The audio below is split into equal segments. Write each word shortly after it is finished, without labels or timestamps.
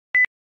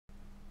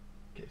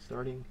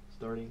starting.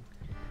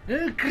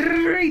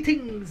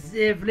 Greetings,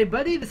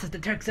 everybody. This is the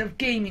Turks of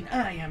Gaming.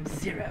 I am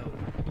Zero.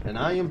 And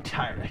I am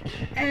Tyrek.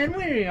 And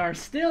we are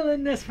still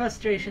in this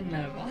frustration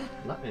level.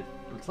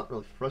 It's not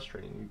really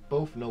frustrating. We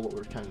both know what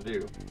we're trying to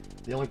do.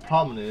 The only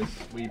problem is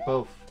we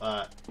both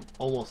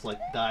almost like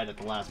died at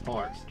the last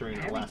parts during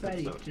the last episode.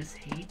 Everybody just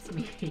hates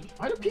me.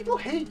 Why do people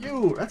hate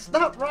you? That's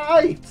not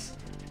right!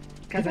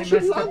 Because I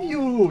should messed love up.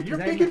 you! You're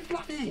big and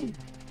fluffy!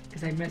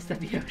 Because I messed up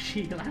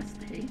Yoshi last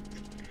stage.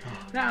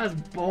 That was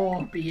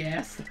bull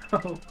BS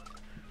though.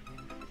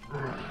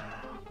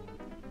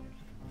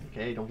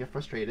 Okay, don't get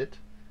frustrated.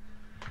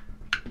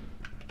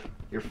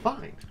 You're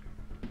fine.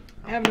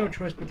 I have no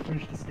choice but to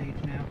finish the stage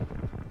now.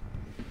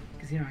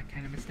 Because, you know, I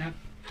kind of messed up.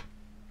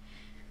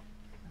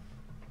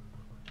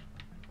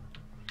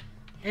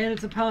 And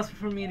it's impossible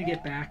for me to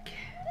get back.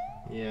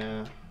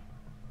 Yeah.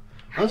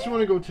 Unless you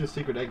want to go to a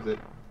secret exit.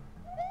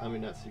 I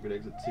mean, not secret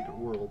exit, secret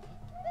world.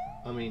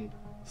 I mean,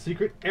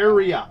 secret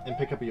area and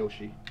pick up a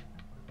Yoshi.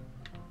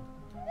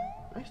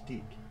 Nice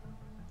deke.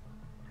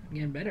 I'm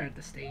getting better at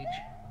the stage.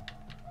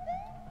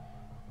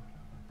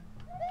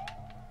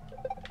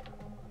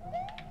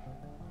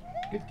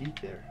 Good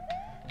deke there.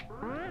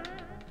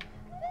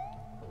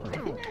 I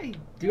think I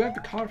do have the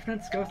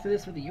confidence to go through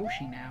this with a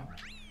Yoshi now.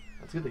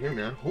 That's good to hear,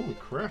 man. Holy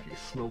crap, you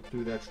smoked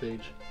through that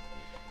stage.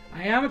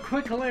 I am a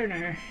quick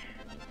learner.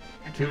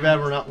 Too bad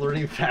we're not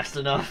learning fast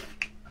enough.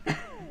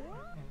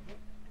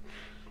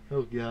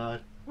 Oh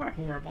god. We're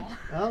horrible.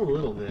 A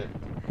little bit.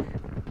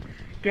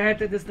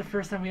 Granted, this is the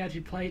first time we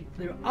actually played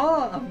through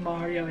all of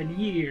Mario in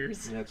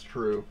years. That's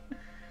true.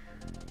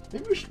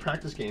 Maybe we should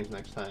practice games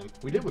next time.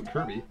 We did with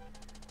Kirby.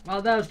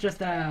 Well, that was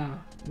just a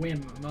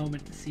whim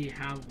moment to see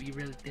how we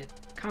really did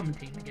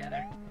commenting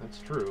together. That's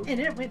true. And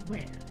it went well.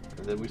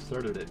 And then we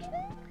started it.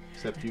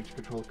 Except you to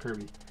control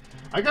Kirby.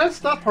 I gotta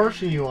stop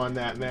harshing you on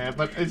that, man,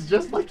 but it's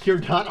just like you're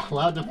not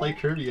allowed to play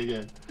Kirby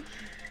again.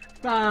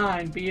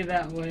 Fine, be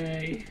that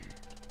way.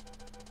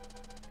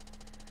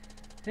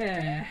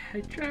 Yeah,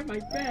 I tried my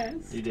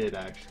best. You did,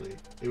 actually.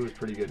 It was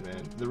pretty good,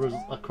 man. There was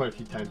quite a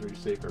few times where you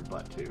saved her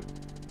butt, too.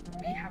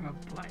 We have a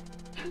butt.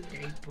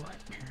 A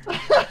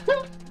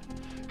butt.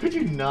 Could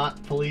you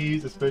not,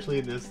 please, especially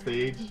in this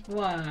stage?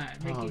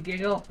 What? Make you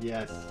giggle?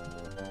 Yes.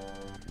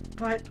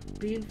 But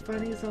being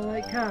funny is all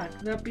I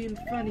got. Not being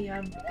funny,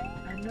 I'm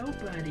a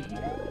nobody.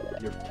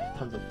 You're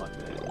tons of fun,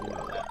 man. You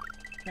know that.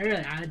 I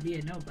really ought to be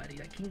a nobody,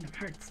 like Kingdom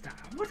Hearts style.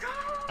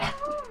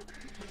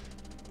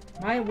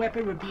 My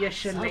weapon would be a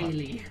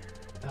shillelagh.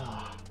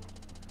 Ah.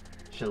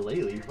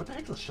 Shillelagh? What the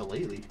heck is a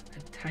shillelagh? A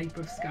type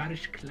of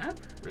Scottish club?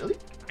 Really?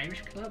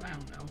 Irish club? I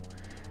don't know.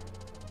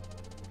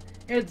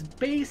 It's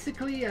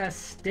basically a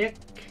stick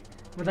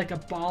with like a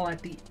ball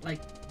at the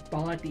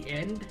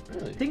end.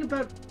 Really? Think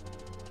about,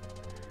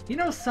 you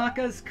know,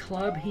 Sokka's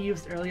club he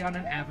used early on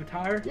in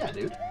Avatar? Yeah,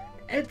 dude.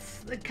 It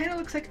kind of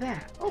looks like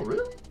that. Oh,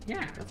 really?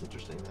 Yeah. That's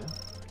interesting, man.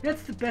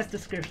 That's the best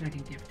description I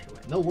can give to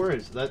it. No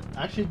worries. That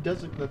actually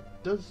does it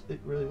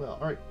really well.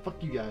 Alright,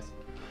 fuck you guys.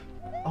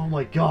 Oh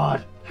my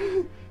god.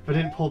 If I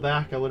didn't pull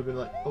back, I would have been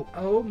like, oh.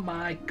 Oh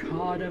my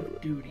God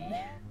of Duty.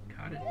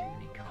 God of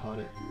Duty. Caught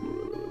it.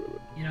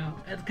 You know,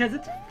 it's because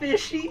it's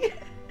fishy.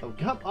 Oh,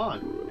 come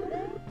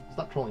on.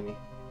 Stop trolling me.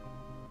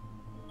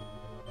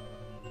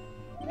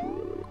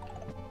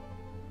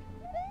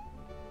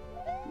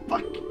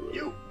 Fuck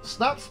you.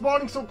 Stop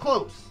spawning so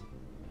close.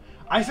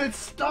 I said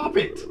stop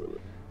it.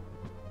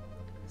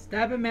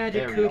 Stop it,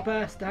 Magic There we go.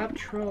 Koopa. Stop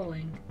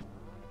trolling.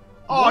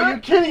 Oh, What? you're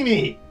kidding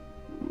me.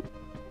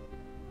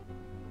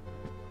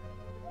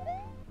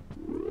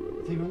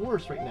 It's even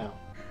worse right now.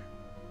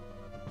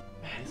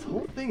 Man, this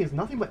whole thing is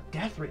nothing but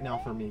death right now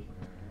for me.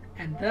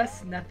 And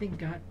thus, nothing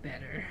got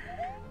better.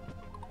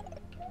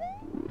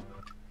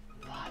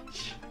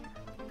 Fudge.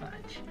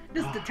 Fudge.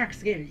 This is the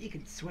Turks Gator. You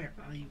can swear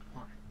all you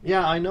want.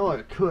 Yeah, I know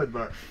I could,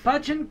 but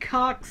Fudge and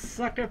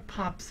cocksucker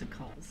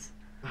popsicles.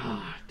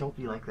 don't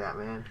be like that,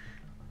 man.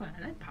 What?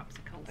 I like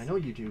popsicles. I know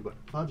you do, but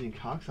fudge and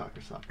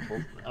cocksucker suck.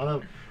 I don't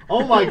know.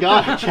 Oh my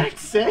god, I can't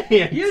say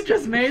it! You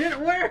just made it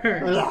worse!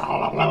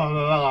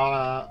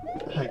 I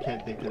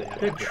can't think today.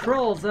 The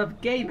trolls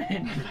of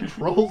gaming. The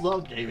trolls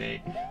of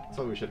gaming. That's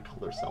what we should have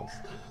called ourselves.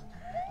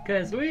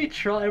 Because we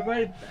troll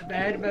everybody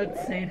bad about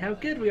saying how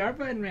good we are,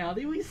 but in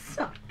reality we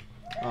suck.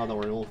 Oh, don't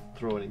worry, we'll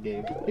throw it in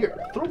game. Here,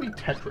 throw me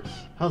Tetris.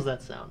 How's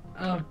that sound?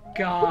 Oh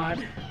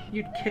god.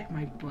 You'd kick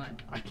my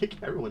butt. I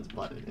kick everyone's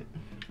butt in it.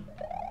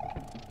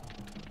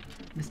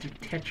 Mr.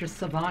 Tetris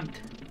Savant.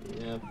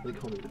 Yeah, they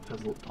call me the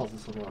puzzle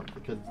savant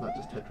because it's not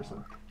just Tetris.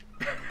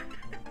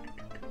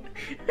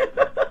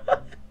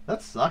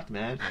 That sucked,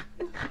 man.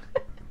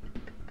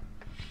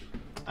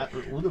 That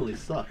literally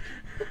sucked.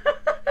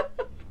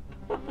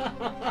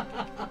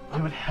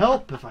 It would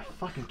help if I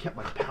fucking kept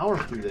my power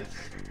through this.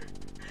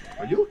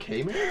 Are you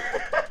okay, man?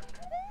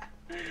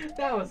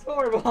 That was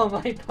horrible on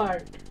my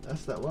part.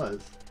 Yes, that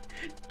was.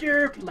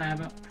 Derp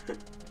lava.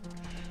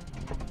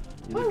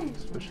 You look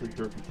especially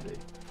derpy today.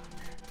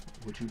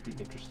 Would you be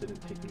interested in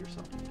taking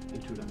yourself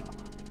into the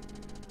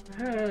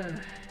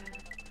lava?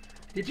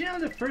 Did you know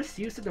the first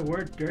use of the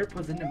word derp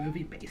was in the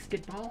movie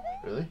Basketball?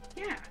 Really?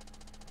 Yeah.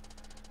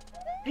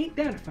 Ain't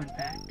that a fun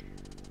fact?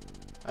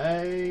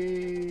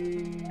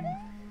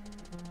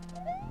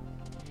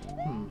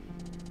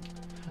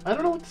 I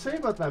don't know what to say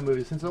about that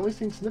movie since I've only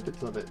seen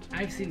snippets of it.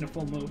 I've seen the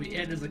full movie.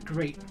 It is a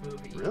great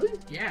movie. Really?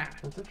 Yeah.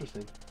 That's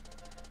interesting.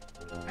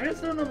 I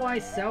just don't know why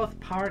South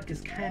Park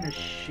is kind of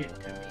shit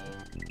to me.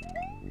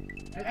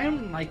 I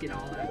don't like it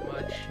all that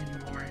much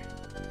anymore.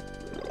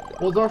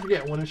 Well, don't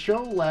forget, when a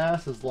show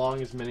lasts as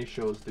long as many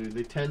shows do,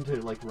 they tend to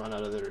like run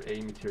out of their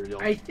A material.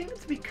 I think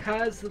it's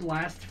because the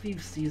last few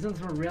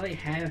seasons were really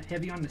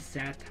heavy on the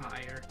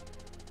satire.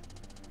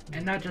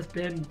 And not just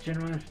been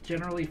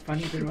generally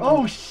funny throughout.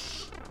 Oh,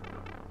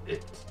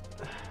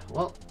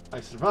 well, I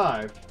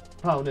survived.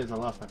 Problem is, I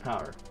lost my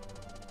power.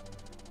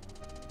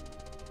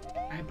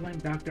 I blame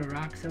Dr.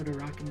 Roxo, the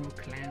rock and roll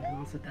clown who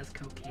also does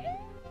cocaine.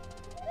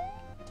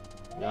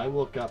 Yeah, I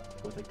woke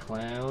up with a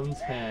clown's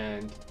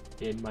hand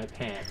in my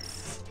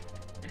pants.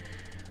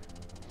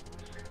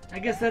 I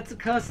guess that's the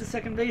closest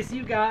second base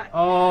you got.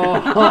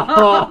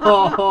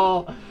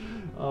 Oh,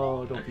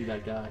 oh, don't be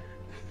that guy.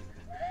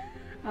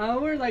 Oh,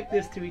 we're like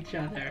this to each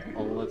other.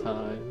 All the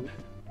time.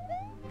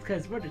 It's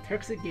because we're the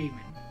Turks of gaming.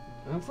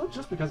 And it's not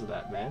just because of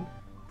that, man.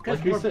 Because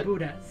Like we we're said.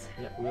 Buddhas.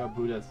 Yeah, we are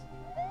Buddhas.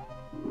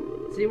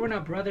 See, we're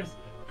not brothers.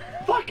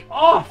 Fuck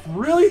off!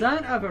 Really?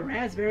 Son of a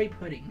raspberry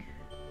pudding.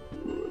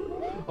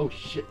 Oh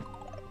shit.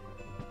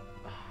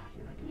 You're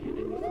not gonna hit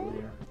anything from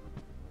there.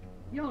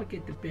 Y'all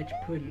get the bitch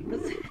pudding. But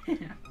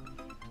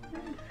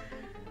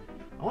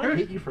I want to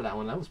hit you for that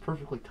one. That was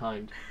perfectly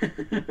timed.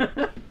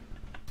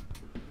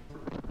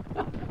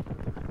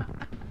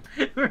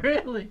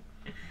 Really?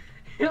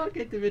 Y'all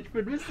get the bitch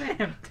pudding. But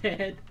Sam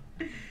dead.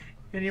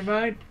 In your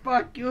mind,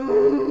 fuck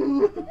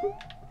you.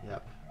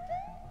 Yep.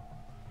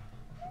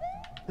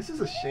 This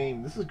is a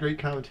shame. This is great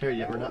commentary,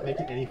 yet we're not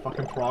making any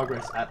fucking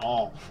progress at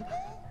all.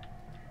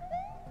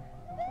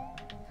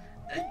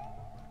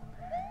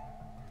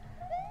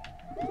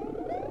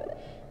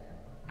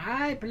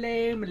 I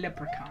blame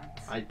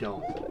leprechauns. I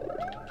don't.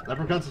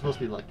 Leprechauns are supposed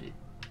to be lucky.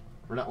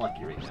 We're not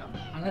lucky right now.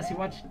 Unless you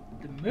watch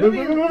the Move, movie.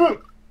 move, move,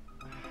 move.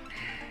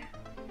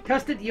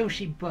 Toasted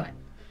Yoshi butt.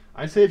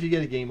 I say if you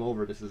get a game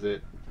over, this is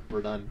it.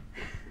 We're done.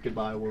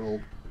 Goodbye,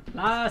 world.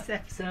 Last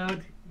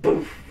episode.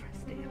 Boof.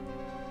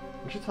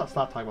 We should stop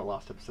talking about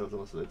lost episodes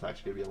unless it's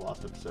actually going to be a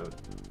lost episode.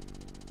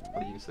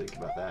 What do you think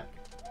about that?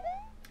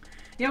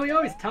 Yeah, we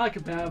always talk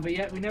about it, but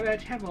yet we never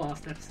actually have a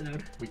lost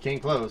episode. We came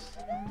close.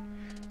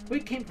 We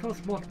came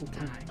close multiple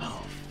times.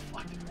 Oh,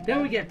 fuck.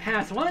 Then we get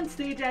past one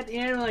stage at the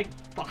end, we're like,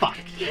 fuck. Fuck.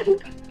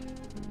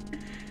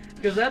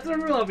 Because that's the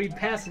rule. If we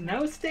pass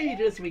no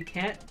stages, we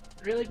can't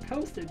really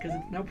post it because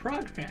it's no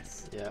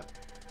progress. Yeah.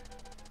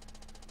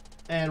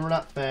 And we're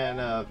not a fan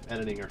of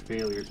editing our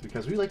failures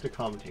because we like to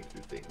commentate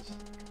through things.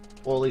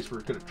 Or at least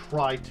we're going to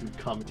try to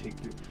commentate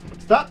through.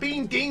 Stop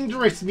being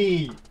dangerous,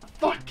 me!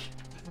 Fuck!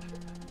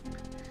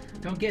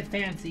 Don't get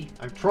fancy.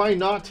 I'm trying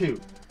not to.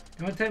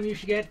 The one time you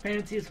should get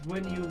fancy is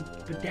when you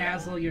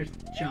bedazzle your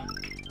junk.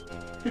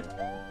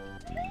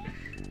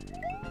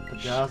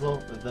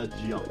 Bedazzle the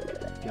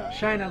junk. Gosh.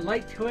 Shine a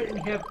light to it and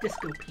you have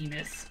disco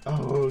penis.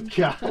 Oh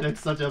god,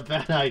 that's such a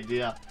bad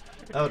idea.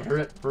 That would hurt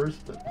at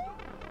first, but...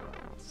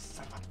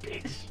 Son of a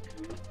bitch.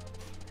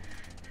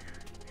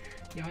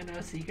 You wanna know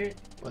a secret?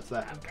 What's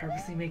that? I'm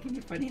purposely making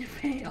you funny to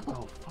fail.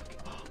 Oh,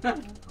 fuck.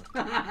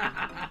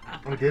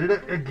 I did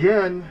it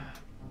again.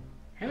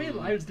 How many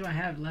lives do I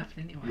have left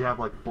anyway? You have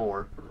like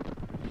 4.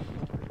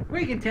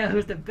 We can tell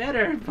who's the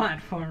better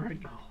platformer.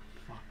 Oh,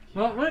 fuck.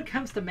 Well, when it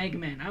comes to Mega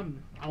Man,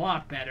 I'm a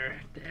lot better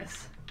at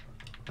this.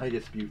 I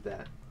dispute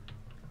that.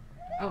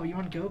 Oh, you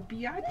want to go,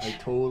 biatch? I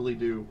totally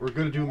do. We're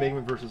gonna do Mega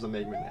Man versus a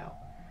Mega Man now.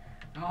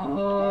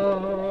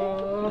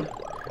 Oh,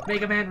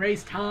 Mega Man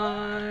race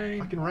time!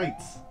 Fucking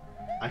rights.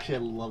 Actually, I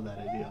love that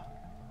idea.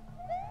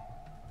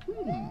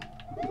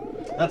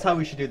 That's how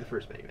we should do the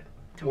first Mega Man.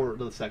 Or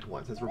the second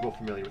one, since we're both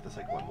familiar with the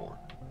second one more.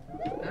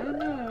 I don't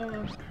know,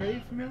 I'm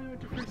pretty familiar with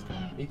the first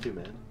one. Me too,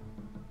 man.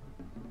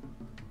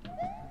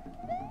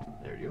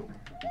 There you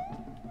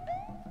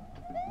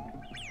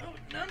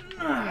go.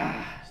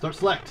 Start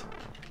select.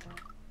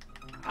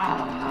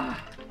 Ah!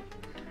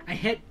 I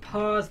hit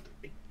pause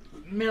a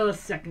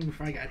millisecond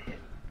before I got hit.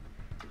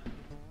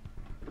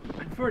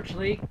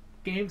 Unfortunately,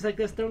 games like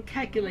this don't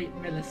calculate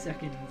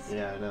milliseconds.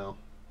 Yeah, I know.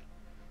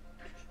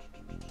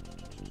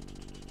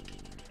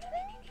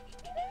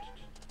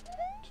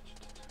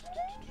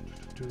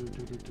 I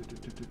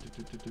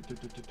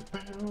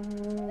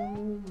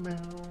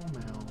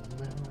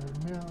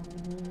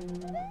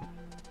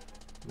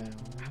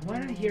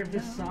want to hear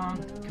this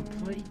song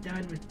completely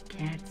done with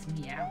cats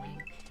meowing.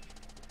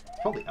 It's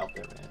probably out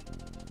there, man.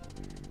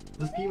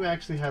 This game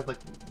actually has like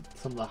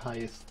some of the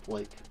highest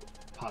like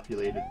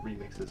populated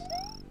remixes.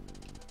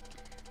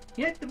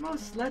 Yet the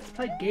most Let's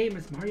Play game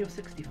is Mario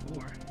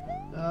 64.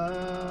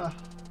 I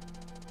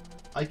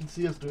can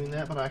see us doing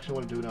that, but I actually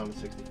want to do it on the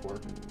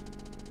 64.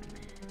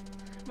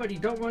 What, you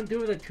don't want to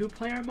do with a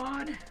 2-player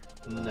mod?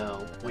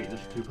 No. Wait, there's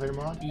a 2-player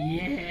mod?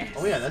 Yes.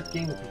 Oh yeah, that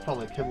game was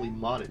probably heavily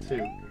modded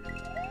too.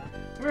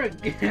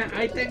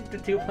 I think the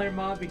 2-player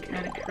mod would be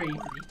kind of crazy.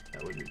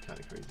 That would be kind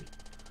of crazy.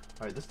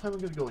 Alright, this time I'm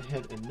going to go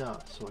ahead and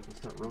not, so I can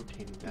start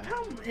rotating The back.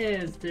 problem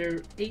is,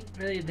 there ain't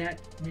really that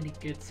many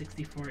good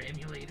 64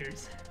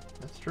 emulators.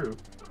 That's true.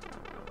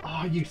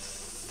 Oh, you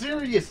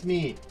serious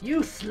me?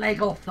 You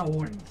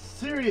Slagglethorn!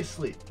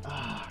 Seriously?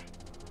 Ah.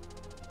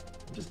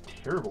 I'm just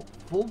terrible.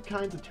 Full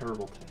kinds of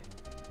terrible today.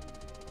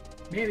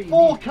 Maybe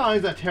Full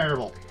kinds of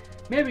terrible!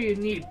 Maybe you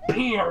need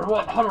beer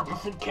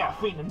 100%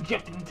 caffeine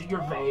injected into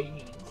your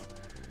veins.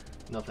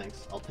 No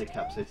thanks. I'll take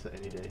capsaicin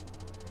any day.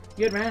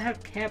 You'd rather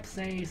have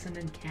capsaicin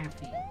than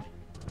caffeine.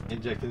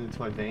 Injected into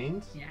my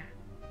veins? Yeah.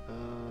 Yeah.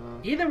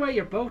 Either way,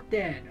 you're both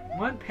dead.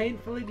 One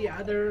painfully, the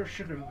other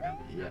sugar overdose.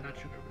 Yeah. No, not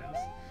sugar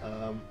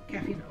overdose.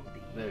 Caffeine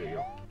OD. There you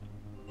go.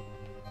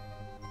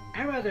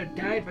 I'd rather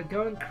die by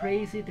going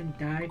crazy than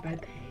die by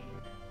pain.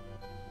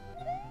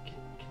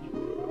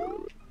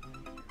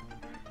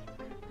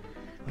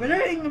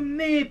 Bring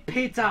me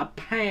Pizza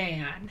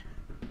Pan!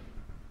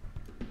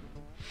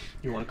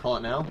 You want to call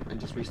it now and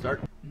just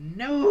restart?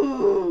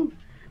 No!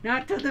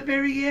 Not till the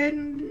very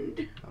end!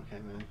 Okay,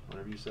 man.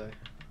 Whatever you say.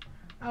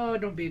 Oh,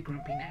 don't be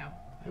grumpy now.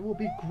 I will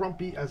be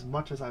grumpy as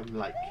much as I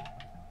like.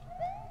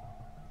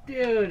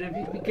 Dude,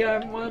 if we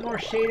got one more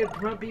shade of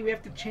grumpy, we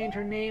have to change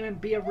her name and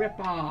be a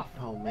ripoff.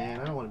 Oh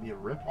man, I don't want to be a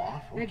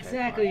ripoff. Okay,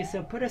 Exactly, fine.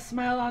 so put a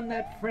smile on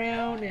that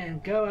frown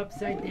and go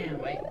upside down.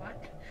 Wait,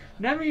 what?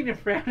 Never even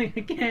frowning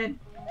again.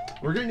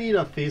 We're gonna need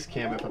a face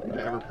cam if I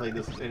ever play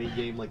this any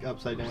game like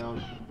upside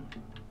down.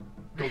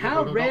 Go, go, How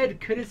go, go, go.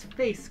 red could his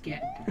face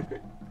get?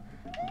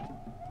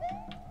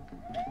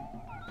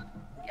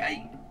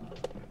 Yay!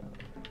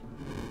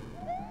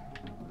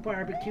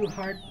 Barbecue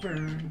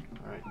heartburn.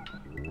 Alright.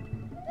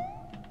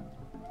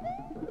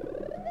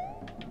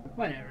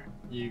 Whatever.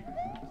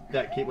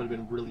 That cape would have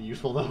been really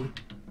useful though.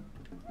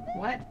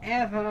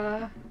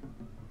 Whatever.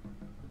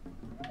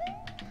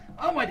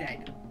 Oh my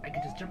god! I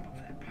could just jump over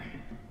that.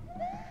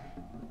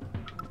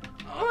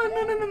 Oh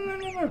no no no no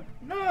no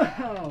no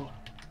no!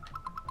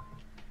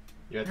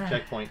 You're at the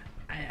checkpoint.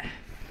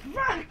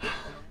 Fuck!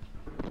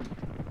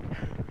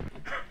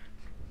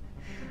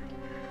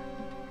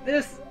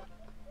 This,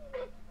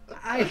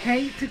 I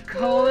hate to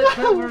call it,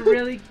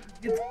 but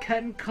it's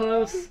cutting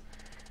close.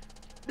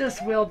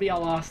 This will be a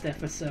lost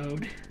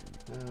episode.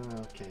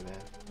 Okay,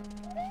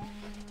 man.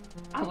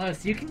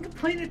 Unless you can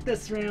complete it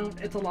this round,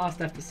 it's a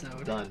lost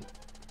episode. Done.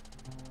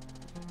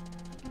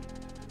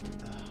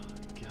 Oh,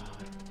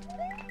 God.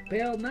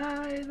 Bill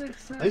Nye the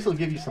At least it'll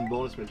give you some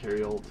bonus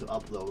material to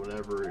upload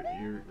whenever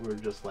we're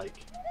just like,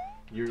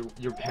 you're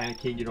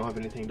panicking, you don't have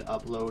anything to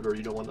upload, or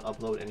you don't want to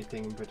upload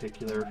anything in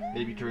particular.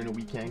 Maybe during a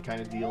weekend kind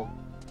of deal.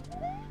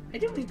 I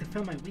do need to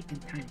fill my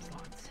weekend time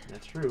slots.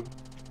 That's true.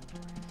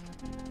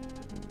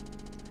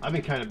 I've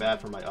been kind of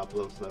bad for my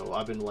uploads though.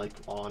 I've been like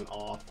on,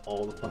 off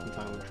all the fucking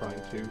time I'm trying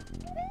to.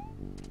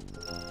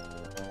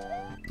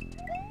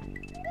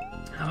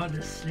 Oh, the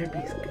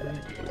Slurpee's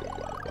good.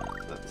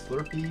 That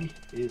Slurpee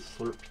is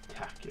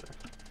Slurptacular.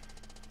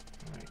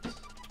 Alright.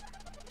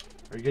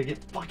 Are you gonna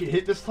get fucking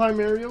hit this time,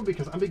 Mario?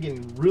 Because I'm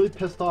getting really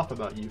pissed off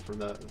about you from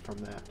that. Okay,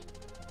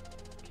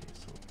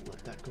 so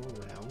let that go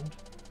around.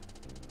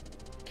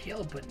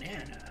 Kill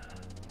Banana.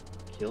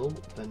 Kill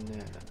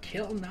Banana.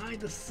 Kill Nye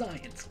the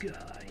Science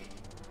Guy.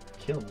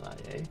 Kill Nye,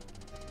 eh?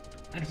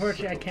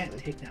 Unfortunately, I So can't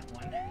sick. take that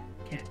one.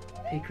 Can't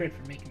pay credit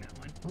for making that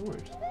one. No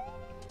worries.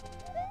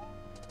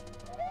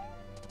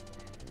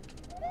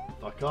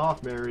 Fuck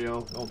off,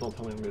 Mario. Oh, don't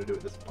tell me I'm gonna do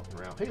it this fucking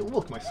round. Hey,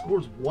 look, my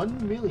score's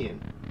 1 million.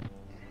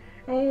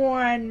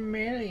 $1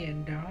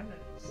 million.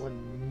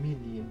 1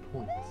 million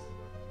points.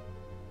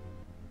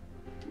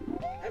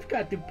 I've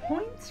got the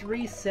points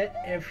reset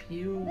if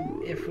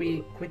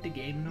we quit the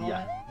game and all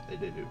Yeah, that.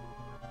 they do.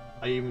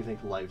 I even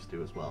think lives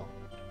do as well.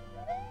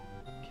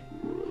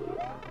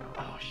 Okay.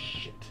 Oh,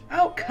 shit.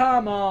 Oh,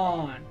 come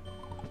on!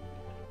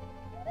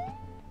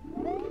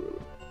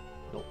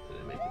 Nope, I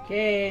didn't make it.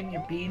 Game,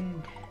 you're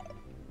being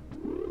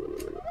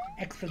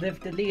expletive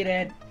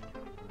deleted.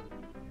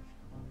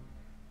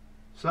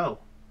 So,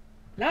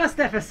 Last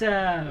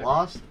episode!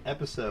 lost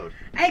episode.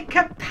 A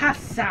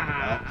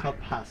Capasa!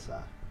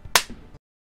 Capasa.